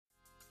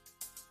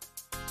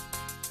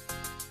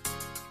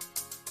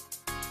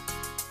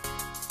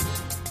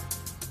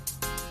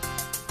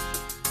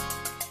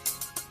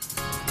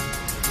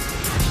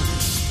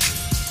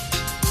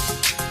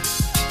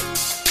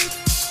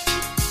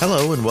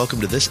Hello and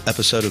welcome to this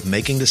episode of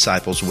Making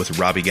Disciples with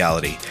Robby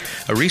Gallaty,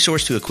 a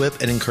resource to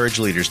equip and encourage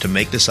leaders to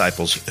make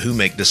disciples who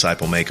make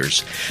disciple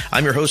makers.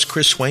 I'm your host,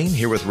 Chris Swain,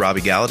 here with Robby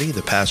Gallaty,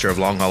 the pastor of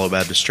Long Hollow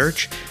Baptist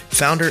Church,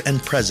 founder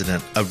and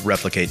president of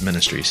Replicate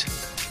Ministries.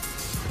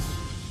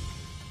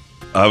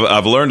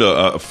 I've learned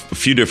a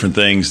few different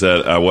things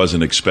that I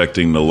wasn't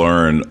expecting to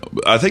learn.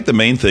 I think the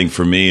main thing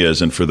for me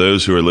is, and for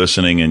those who are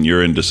listening and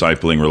you're in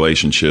discipling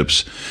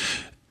relationships,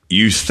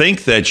 you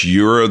think that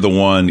you're the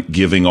one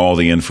giving all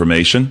the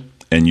information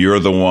and you're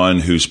the one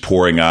who's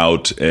pouring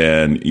out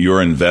and you're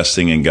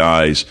investing in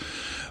guys.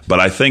 But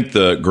I think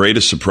the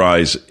greatest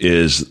surprise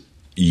is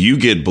you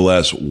get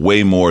blessed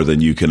way more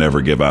than you can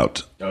ever give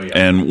out. Oh, yeah.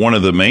 And one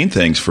of the main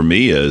things for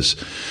me is,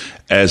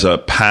 as a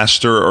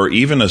pastor or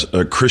even as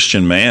a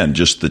Christian man,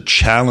 just the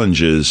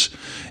challenges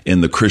in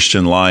the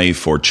Christian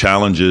life, or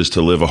challenges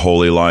to live a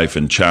holy life,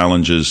 and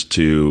challenges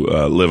to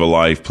live a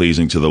life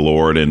pleasing to the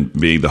Lord and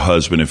be the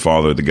husband and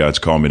father that God's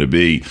called me to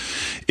be,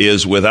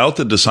 is without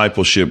the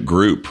discipleship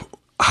group,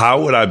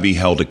 how would I be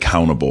held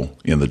accountable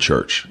in the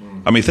church?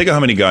 I mean, think of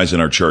how many guys in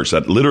our church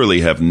that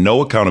literally have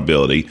no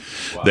accountability.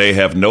 Wow. They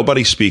have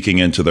nobody speaking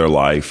into their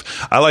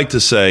life. I like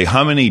to say,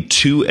 how many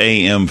 2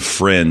 a.m.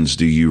 friends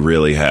do you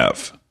really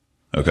have?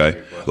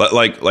 Okay.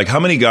 Like how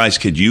many guys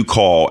could you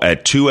call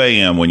at 2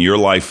 a.m. when your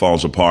life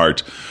falls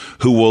apart,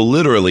 who will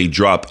literally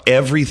drop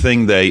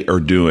everything they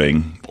are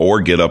doing or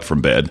get up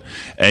from bed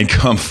and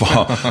come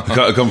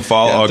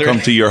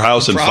to your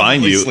house and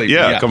find you?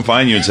 Come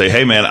find you and say,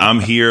 "Hey man, I'm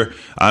here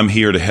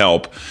to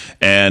help."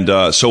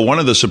 And so one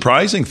of the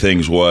surprising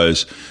things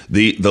was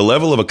the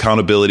level of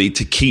accountability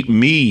to keep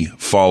me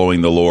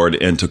following the Lord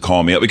and to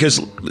call me up. Because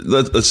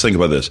let's think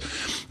about this.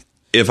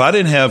 If I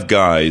didn't have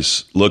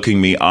guys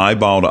looking me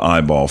eyeball to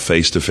eyeball,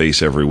 face to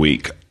face every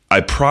week, I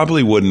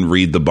probably wouldn't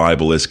read the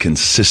Bible as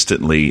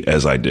consistently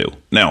as I do.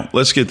 Now,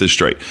 let's get this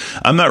straight.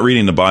 I'm not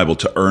reading the Bible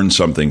to earn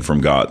something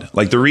from God.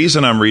 Like, the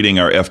reason I'm reading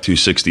our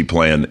F260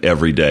 plan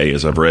every day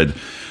is I've read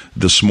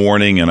this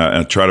morning, and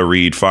I try to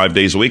read 5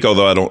 days a week,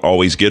 although I don't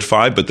always get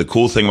 5. But the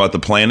cool thing about the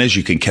plan is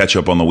you can catch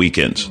up on the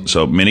weekends.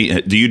 So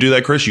do you do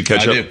that, Chris? You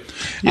catch up? I do.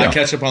 Yeah. I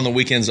catch up on the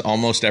weekends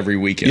almost every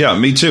weekend. Yeah,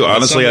 me too.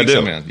 Honestly, I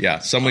do.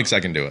 Some weeks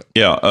I can do it.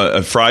 Yeah,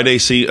 Friday,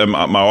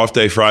 my off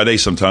day Friday,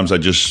 sometimes I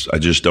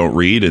just don't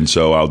read, and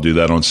so I'll do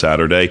that on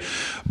Saturday.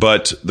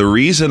 But the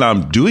reason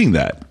I'm doing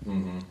that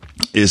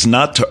is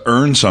not to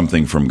earn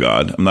something from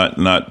God. I'm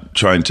not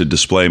trying to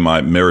display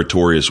my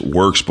meritorious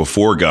works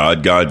before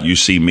God. God, you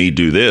see me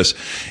do this.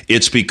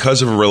 It's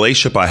because of a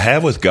relationship I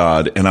have with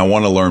God, and I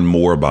want to learn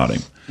more about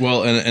Him.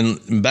 Well,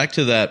 and back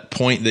to that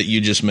point that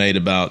you just made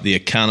about the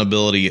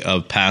accountability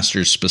of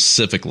pastors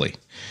specifically.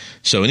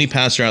 So any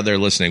pastor out there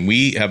listening,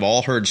 we have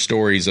all heard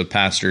stories of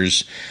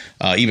pastors,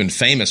 even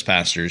famous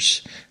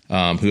pastors,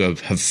 who have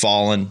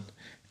fallen.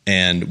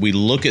 And we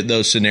look at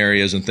those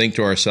scenarios and think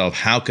to ourselves,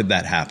 how could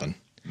that happen?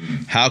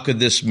 How could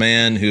this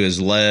man who has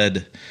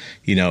led,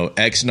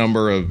 X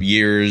number of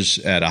years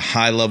at a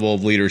high level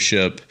of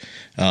leadership,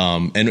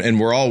 and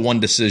we're all one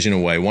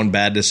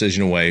bad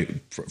decision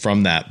away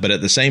from that. But at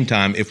the same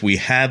time, if we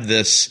have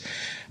this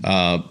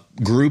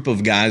group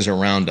of guys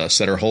around us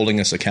that are holding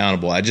us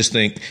accountable, I just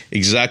think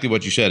exactly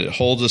what you said. It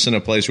holds us in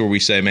a place where we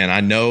say, man, I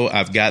know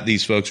I've got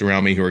these folks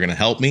around me who are going to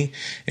help me,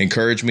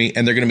 encourage me,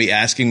 and they're going to be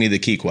asking me the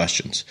key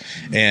questions.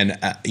 And,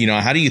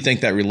 how do you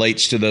think that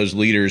relates to those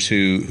leaders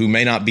who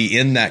may not be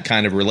in that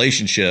kind of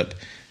relationship,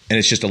 and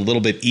it's just a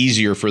little bit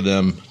easier for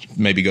them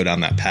maybe go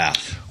down that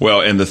path?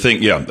 Well, and the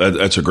thing,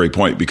 that's a great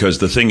point, because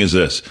the thing is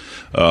this,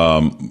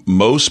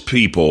 most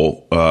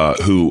people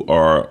who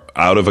are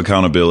out of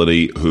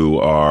accountability, who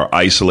are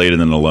isolated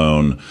and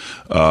alone,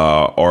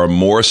 are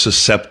more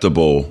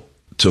susceptible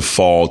to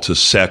fall to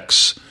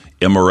sex,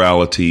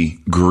 immorality,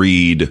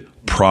 greed,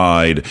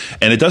 pride.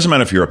 And it doesn't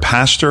matter if you're a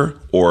pastor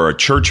or a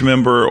church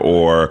member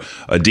or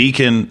a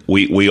deacon,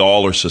 we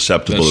all are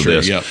susceptible to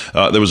this. Yeah.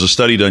 There was a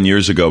study done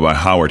years ago by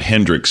Howard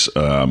Hendricks,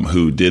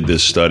 who did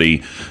this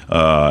study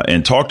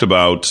and talked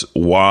about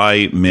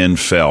why men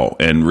fell,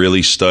 and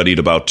really studied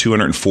about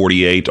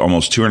 248,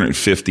 almost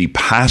 250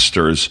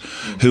 pastors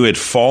who had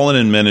fallen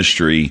in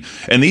ministry.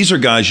 And these are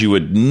guys you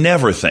would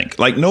never think.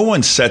 Like, no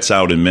one sets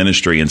out in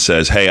ministry and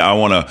says, hey, I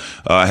want to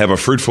have a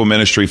fruitful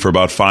ministry for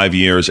about 5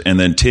 years, and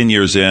then 10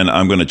 years in,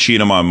 I'm going to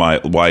cheat on my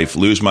wife,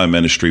 lose my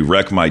ministry,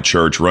 wreck my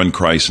church, run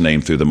Christ's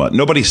name through the mud.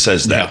 Nobody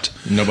says that.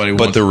 Yeah, nobody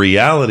wants. But the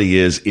reality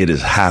is, it is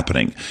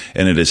happening.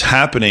 And it is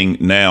happening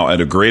now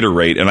at a greater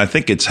rate. And I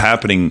think it's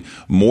happening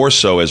more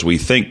so as we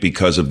think,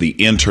 because of the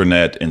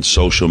internet and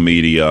social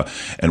media.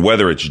 And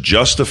whether it's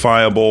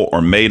justifiable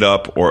or made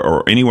up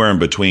or anywhere in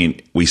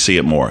between, we see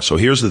it more. So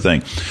here's the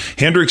thing.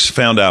 Hendricks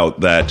found out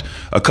that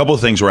a couple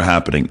of things were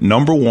happening.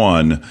 Number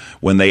one,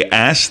 when they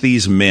asked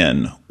these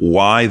men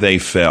why they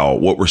fell,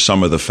 what were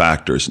some of the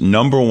factors?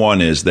 Number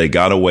one is they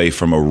got away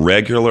from a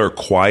regular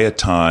quiet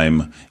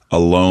time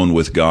alone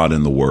with God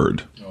and the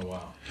Word.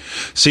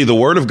 See, the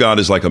Word of God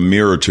is like a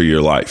mirror to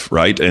your life,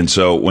 right? And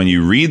so when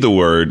you read the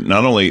Word,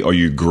 not only are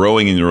you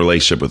growing in your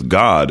relationship with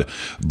God,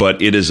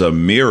 but it is a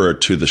mirror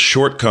to the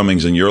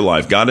shortcomings in your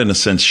life. God, in a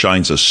sense,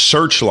 shines a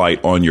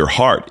searchlight on your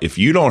heart. If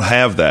you don't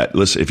have that,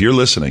 listen, if you're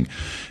listening,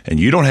 and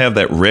you don't have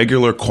that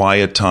regular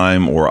quiet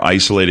time or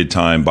isolated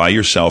time by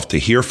yourself to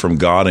hear from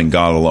God and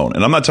God alone.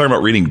 And I'm not talking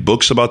about reading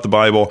books about the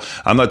Bible.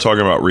 I'm not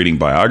talking about reading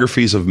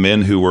biographies of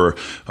men who were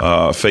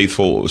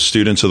faithful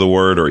students of the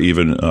Word, or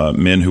even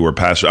men who were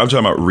pastors. I'm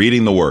talking about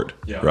reading the Word,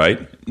 right?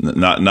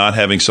 Not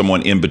having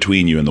someone in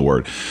between you and the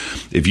Word.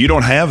 If you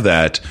don't have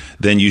that,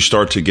 then you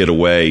start to get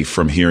away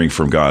from hearing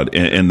from God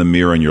and the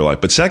mirror in your life.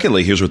 But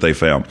secondly, here's what they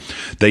found.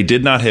 They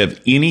did not have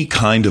any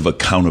kind of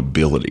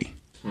accountability.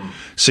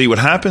 See, what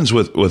happens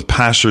with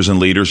pastors and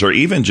leaders, or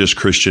even just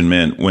Christian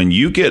men, when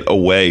you get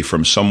away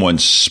from someone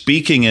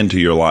speaking into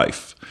your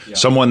life,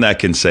 someone that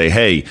can say,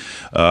 hey,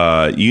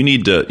 you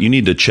need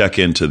to check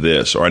into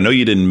this, or I know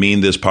you didn't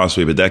mean this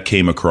possibly, but that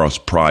came across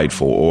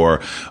prideful,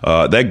 or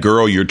that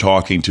girl you're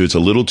talking to, it's a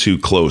little too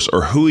close,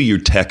 or who are you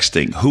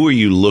texting? Who are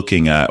you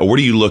looking at? Or what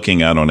are you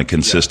looking at on a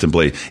consistent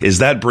basis? Is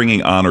that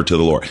bringing honor to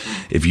the Lord?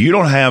 If you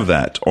don't have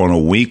that on a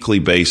weekly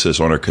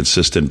basis, on a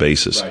consistent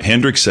basis,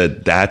 Hendricks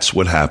said that's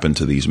what happened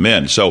to these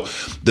men. So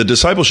the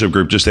discipleship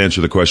group, just to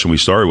answer the question we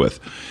started with,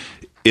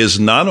 is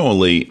not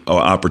only an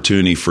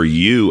opportunity for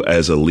you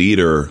as a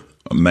leader,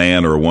 a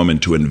man or a woman,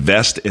 to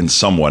invest in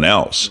someone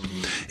else.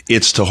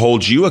 It's to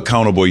hold you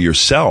accountable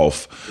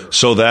yourself,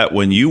 so that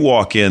when you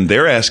walk in,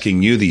 they're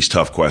asking you these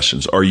tough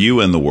questions. Are you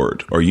in the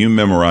Word? Are you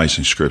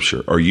memorizing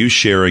Scripture? Are you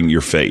sharing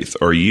your faith?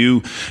 Are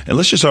you, and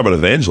let's just talk about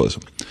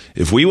evangelism.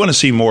 If we want to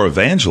see more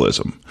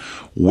evangelism,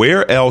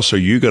 where else are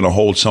you going to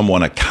hold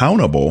someone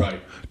accountable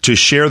to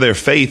share their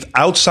faith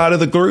outside of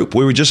the group?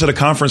 We were just at a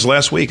conference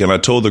last week, and I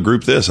told the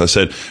group this. I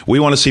said, we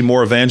want to see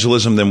more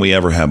evangelism than we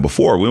ever have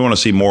before. We want to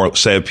see more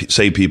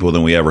saved people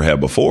than we ever have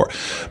before.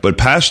 But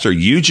Pastor,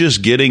 you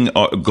just getting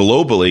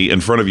globally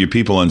in front of your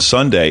people on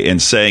Sunday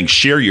and saying,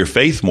 share your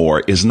faith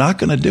more, is not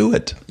going to do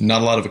it.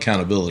 Not a lot of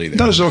accountability there.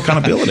 No, there's no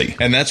accountability.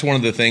 And that's one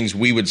of the things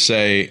we would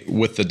say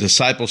with the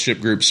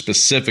discipleship group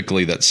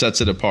specifically that sets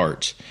it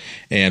apart.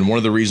 And one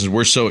of the reasons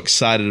we're so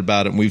excited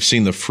about it, and we've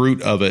seen the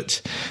fruit of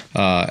it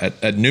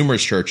at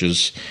numerous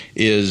churches,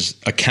 is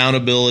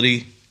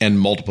accountability and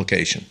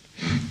multiplication.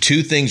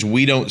 Two things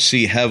we don't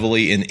see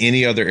heavily in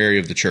any other area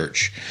of the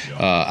church.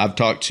 I've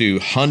talked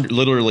to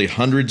literally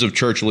hundreds of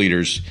church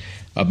leaders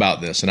about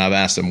this, and I've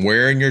asked them,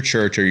 where in your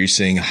church are you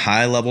seeing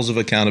high levels of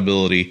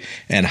accountability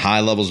and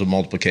high levels of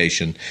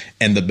multiplication?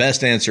 And the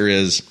best answer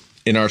is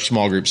in our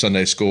small group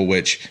Sunday school,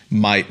 which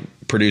might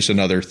produce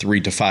another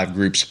 3 to 5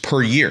 groups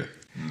per year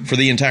for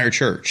the entire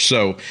church.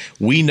 So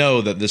we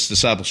know that this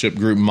discipleship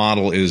group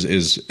model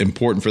is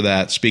important for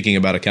that. Speaking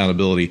about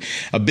accountability,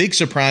 a big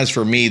surprise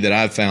for me that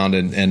I've found,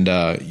 and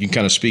you can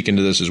kind of speak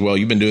into this as well.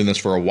 You've been doing this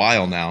for a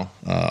while now,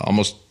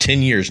 almost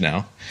 10 years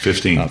now.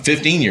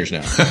 15 years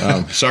now.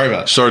 Sorry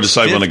about that. Started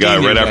discipling a guy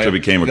right after I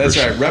became a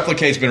Christian. That's right.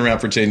 Replicate's been around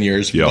for 10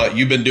 years, but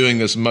you've been doing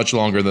this much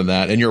longer than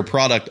that, and you're a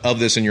product of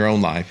this in your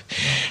own life.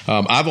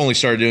 I've only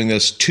started doing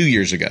this 2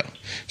 years ago.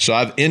 So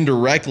I've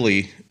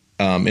indirectly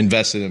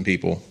invested in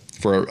people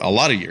for a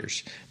lot of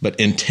years, but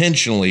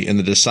intentionally in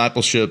the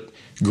discipleship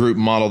group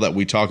model that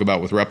we talk about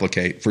with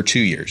Replicate for 2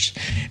 years.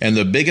 And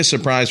the biggest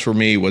surprise for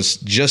me was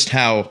just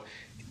how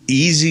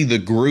easy the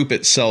group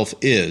itself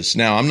is.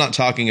 Now, I'm not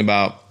talking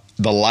about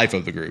the life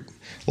of the group.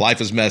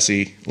 Life is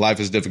messy. Life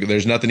is difficult.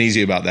 There's nothing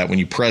easy about that when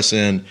you press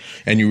in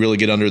and you really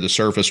get under the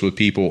surface with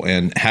people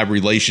and have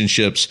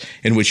relationships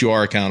in which you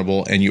are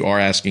accountable and you are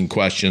asking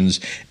questions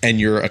and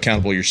you're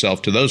accountable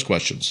yourself to those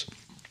questions.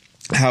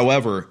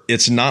 However,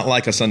 it's not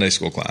like a Sunday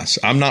school class.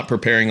 I'm not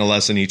preparing a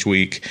lesson each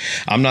week.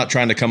 I'm not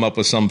trying to come up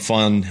with some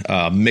fun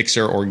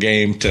mixer or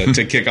game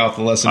to kick off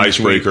the lesson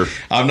Icebreaker.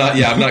 I'm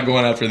not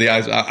going after the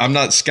ice. I'm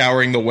not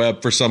scouring the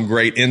web for some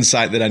great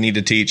insight that I need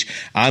to teach.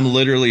 I'm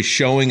literally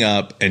showing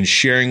up and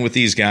sharing with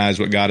these guys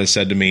what God has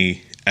said to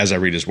me as I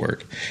read His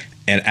Word,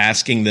 and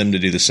asking them to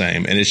do the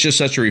same. And it's just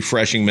such a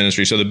refreshing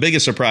ministry. So the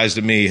biggest surprise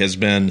to me has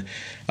been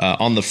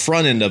on the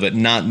front end of it,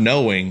 not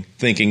knowing,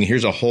 thinking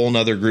here's a whole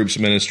nother group's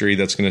ministry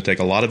that's going to take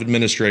a lot of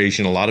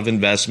administration, a lot of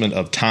investment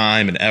of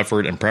time and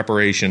effort and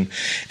preparation.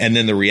 And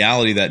then the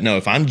reality that, no,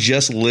 if I'm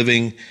just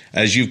living,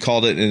 as you've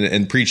called it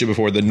and preached it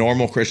before, the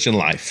normal Christian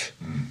life,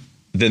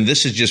 then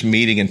this is just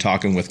meeting and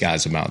talking with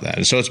guys about that.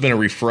 And so it's been a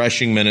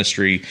refreshing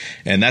ministry,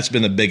 and that's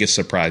been the biggest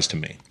surprise to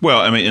me. Well,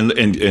 I mean,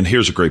 and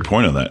here's a great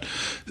point on that.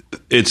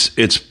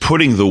 It's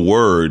putting the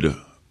Word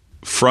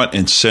front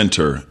and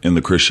center in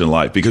the Christian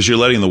life, because you're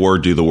letting the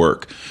Word do the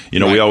work. You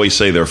know, we always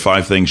say there are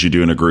 5 things you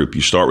do in a group.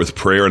 You start with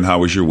prayer and how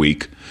was your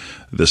week.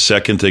 The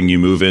second thing you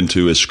move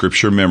into is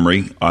scripture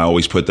memory. I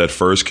always put that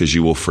first because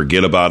you will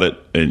forget about it,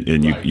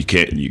 and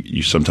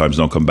you sometimes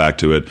don't come back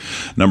to it.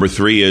 Number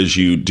 3 is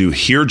you do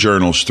hear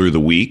journals through the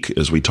week,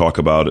 as we talk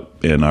about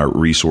in our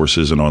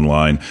resources and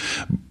online.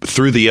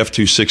 Through the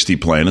F260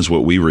 plan is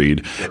what we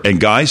read. And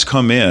guys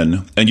come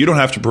in, and you don't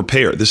have to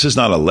prepare. This is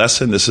not a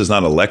lesson. This is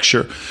not a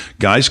lecture.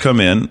 Guys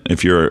come in,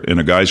 if you're in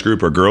a guys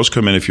group, or girls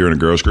come in if you're in a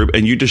girls group,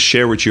 and you just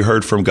share what you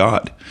heard from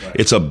God. Right.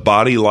 It's a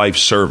body life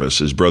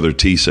service, as Brother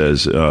T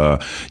says.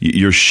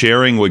 You're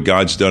sharing what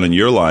God's done in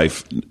your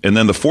life. And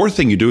then the fourth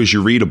thing you do is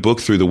you read a book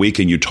through the week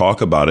and you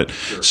talk about it.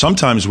 Sure.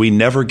 Sometimes we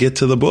never get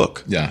to the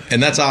book. Yeah.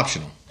 And that's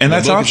optional. And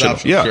that's optional.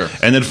 Yeah. Sure.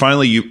 And then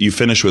finally you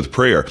finish with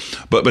prayer.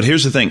 But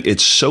here's the thing.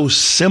 It's so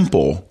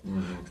simple.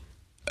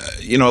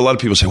 A lot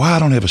of people say, well, I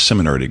don't have a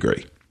seminary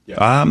degree.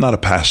 Yeah. I'm not a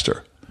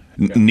pastor.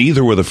 Yeah.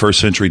 Neither were the first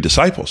century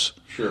disciples.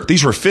 Sure.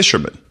 These were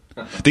fishermen.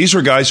 These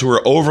were guys who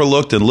were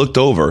overlooked and looked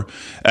over.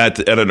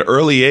 At an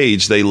early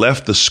age, they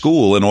left the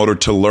school in order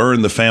to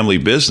learn the family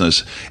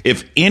business.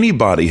 If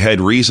anybody had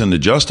reason to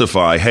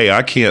justify, hey,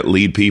 I can't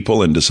lead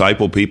people and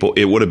disciple people,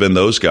 it would have been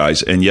those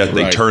guys. And yet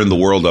they turned the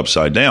world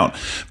upside down.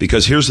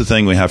 Because here's the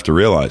thing we have to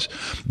realize.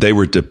 They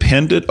were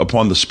dependent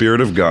upon the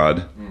Spirit of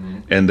God,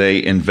 and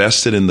they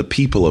invested in the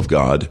people of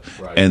God,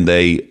 and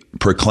they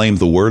proclaimed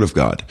the Word of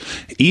God.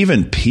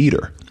 Even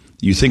Peter.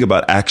 You think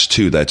about Acts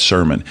 2, that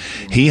sermon.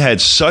 He had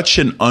such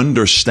an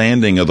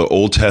understanding of the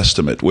Old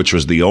Testament, which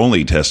was the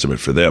only testament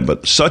for them,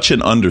 but such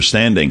an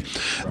understanding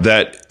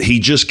that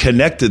he just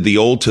connected the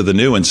old to the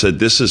new and said,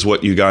 this is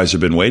what you guys have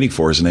been waiting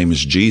for. His name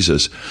is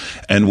Jesus.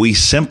 And we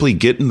simply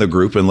get in the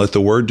group and let the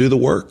Word do the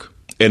work.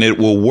 And it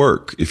will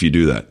work if you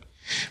do that.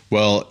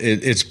 Well,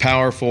 it's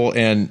powerful.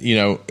 And,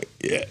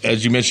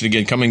 as you mentioned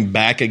again, coming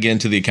back again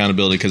to the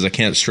accountability, because I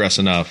can't stress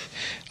enough,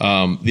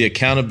 the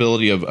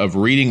accountability of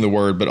reading the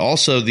Word, but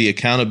also the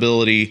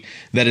accountability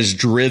that is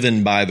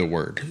driven by the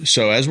Word.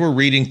 So as we're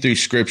reading through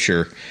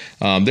Scripture,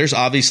 there's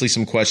obviously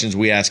some questions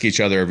we ask each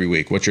other every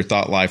week. What's your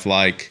thought life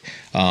like?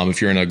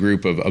 If you're in a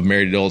group of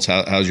married adults,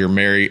 how's your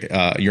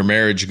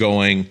marriage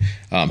going?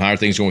 How are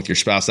things going with your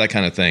spouse? That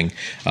kind of thing.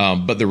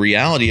 But the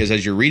reality is,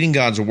 as you're reading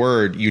God's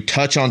Word, you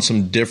touch on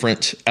some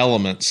different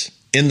elements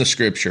in the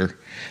Scripture.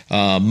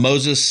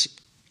 Moses'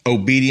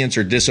 obedience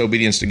or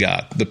disobedience to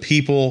God, the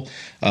people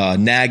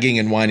nagging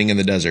and whining in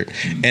the desert.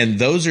 And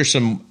those are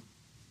some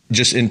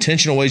just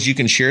intentional ways you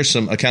can share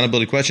some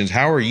accountability questions.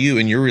 How are you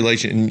in your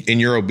in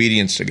your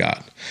obedience to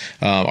God?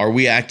 Are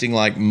we acting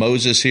like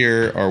Moses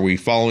here? Are we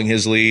following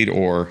his lead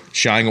or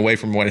shying away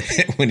from what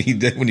when he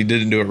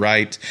didn't do it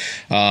right?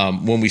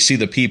 When we see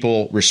the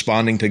people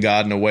responding to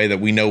God in a way that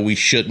we know we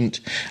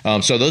shouldn't.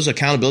 So those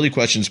accountability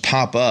questions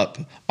pop up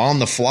on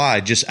the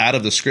fly just out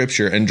of the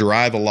Scripture and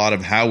drive a lot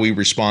of how we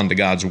respond to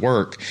God's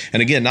work.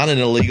 And again, not in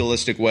a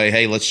legalistic way.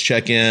 Hey, let's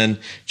check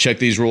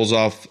these rules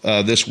off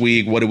this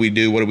week. What do we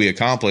do? What do we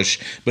accomplish?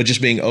 But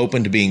just being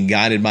open to being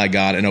guided by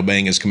God and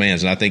obeying His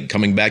commands. And I think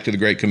coming back to the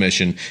Great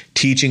Commission,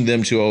 teaching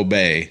them to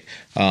obey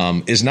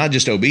is not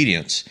just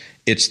obedience.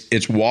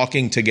 It's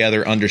walking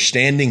together,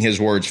 understanding His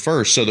words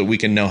first so that we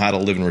can know how to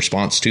live in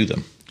response to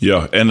them.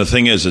 Yeah. And the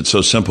thing is, it's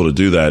so simple to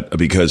do that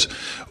because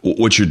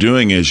what you're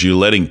doing is you're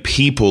letting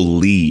people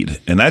lead.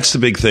 And that's the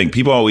big thing.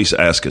 People always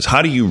ask us,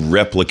 how do you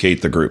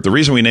replicate the group? The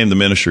reason we named the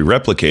ministry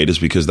Replicate is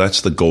because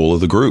that's the goal of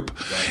the group.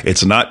 Right.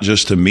 It's not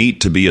just to meet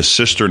to be a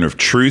cistern of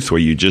truth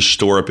where you just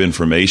store up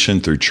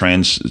information through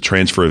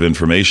transfer of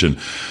information.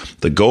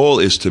 The goal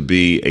is to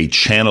be a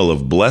channel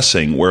of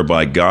blessing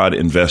whereby God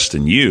invests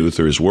in you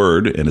through His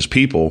Word and His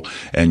people,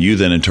 and you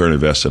then in turn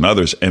invest in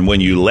others. And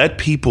when you let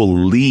people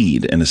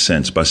lead, in a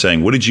sense, by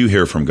saying, what did you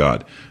hear from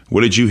God?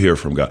 What did you hear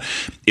from God?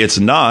 It's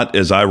not,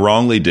 as I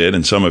wrongly did,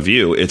 and some of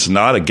you, it's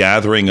not a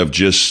gathering of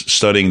just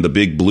studying the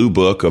big blue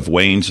book of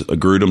Wayne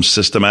Grudem's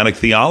systematic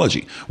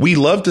theology. We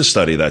love to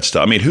study that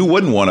stuff. I mean, who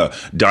wouldn't want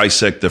to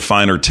dissect the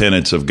finer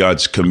tenets of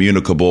God's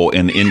communicable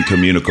and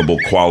incommunicable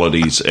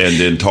qualities and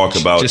then talk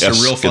about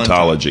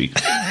eschatology?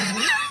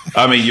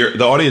 I mean,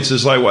 the audience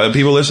is like, well,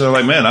 people listening are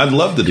like, man, I'd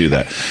love to do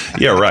that.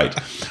 Yeah, right.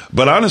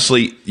 But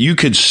honestly, you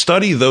could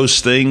study those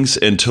things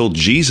until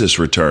Jesus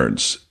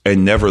returns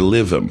and never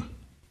live them.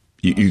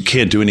 You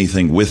can't do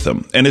anything with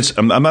them. And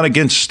I'm not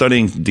against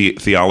studying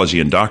theology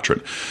and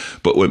doctrine,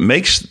 but what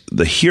makes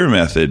the HEAR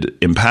method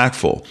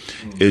impactful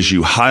is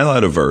you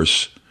highlight a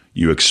verse,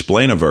 you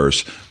explain a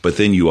verse, but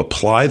then you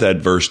apply that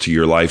verse to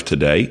your life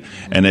today.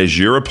 And as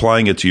you're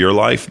applying it to your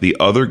life, the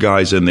other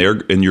guys in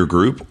your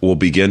group will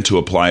begin to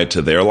apply it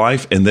to their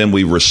life. And then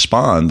we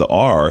respond, the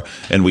R,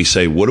 and we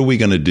say, what are we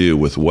going to do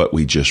with what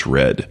we just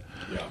read?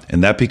 Yeah.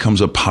 And that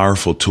becomes a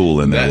powerful tool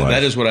in their life.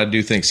 That is what I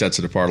do think sets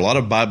it apart. A lot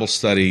of Bible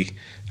study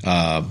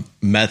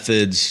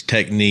methods,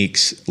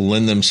 techniques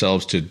lend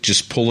themselves to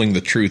just pulling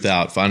the truth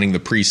out, finding the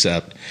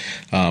precept.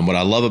 What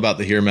I love about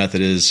the HEAR method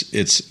is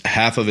it's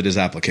half of it is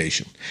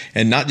application,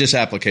 and not just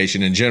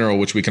application in general,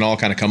 which we can all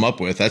kind of come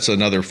up with. That's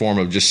another form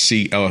of just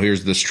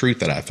here's this truth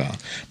that I found.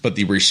 But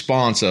the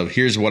response of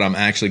here's what I'm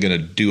actually going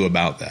to do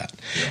about that.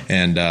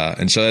 Yeah.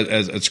 And so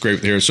it's great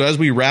here. So as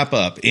we wrap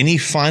up, any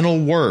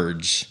final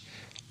words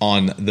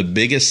on the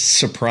biggest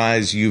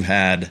surprise you've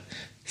had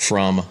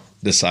from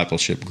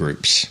discipleship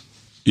groups.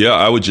 Yeah,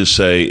 I would just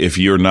say if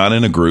you're not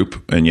in a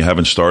group and you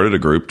haven't started a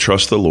group,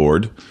 trust the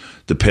Lord,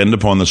 depend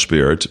upon the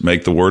Spirit,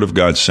 make the Word of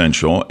God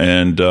central,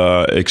 and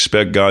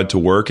expect God to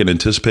work and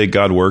anticipate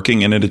God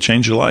working in it to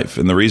change your life.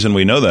 And the reason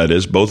we know that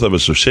is both of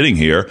us are sitting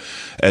here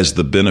as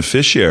the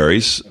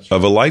beneficiaries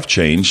of a life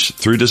change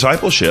through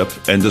discipleship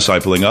and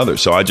discipling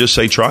others. So I just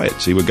say try it,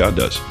 see what God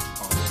does.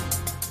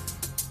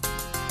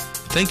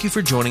 Thank you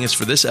for joining us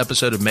for this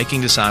episode of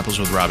Making Disciples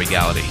with Robby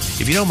Gallaty.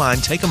 If you don't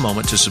mind, take a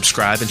moment to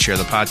subscribe and share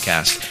the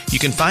podcast. You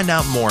can find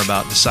out more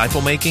about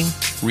disciple making,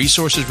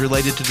 resources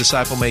related to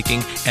disciple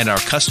making, and our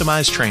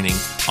customized training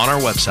on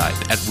our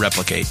website at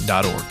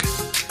replicate.org.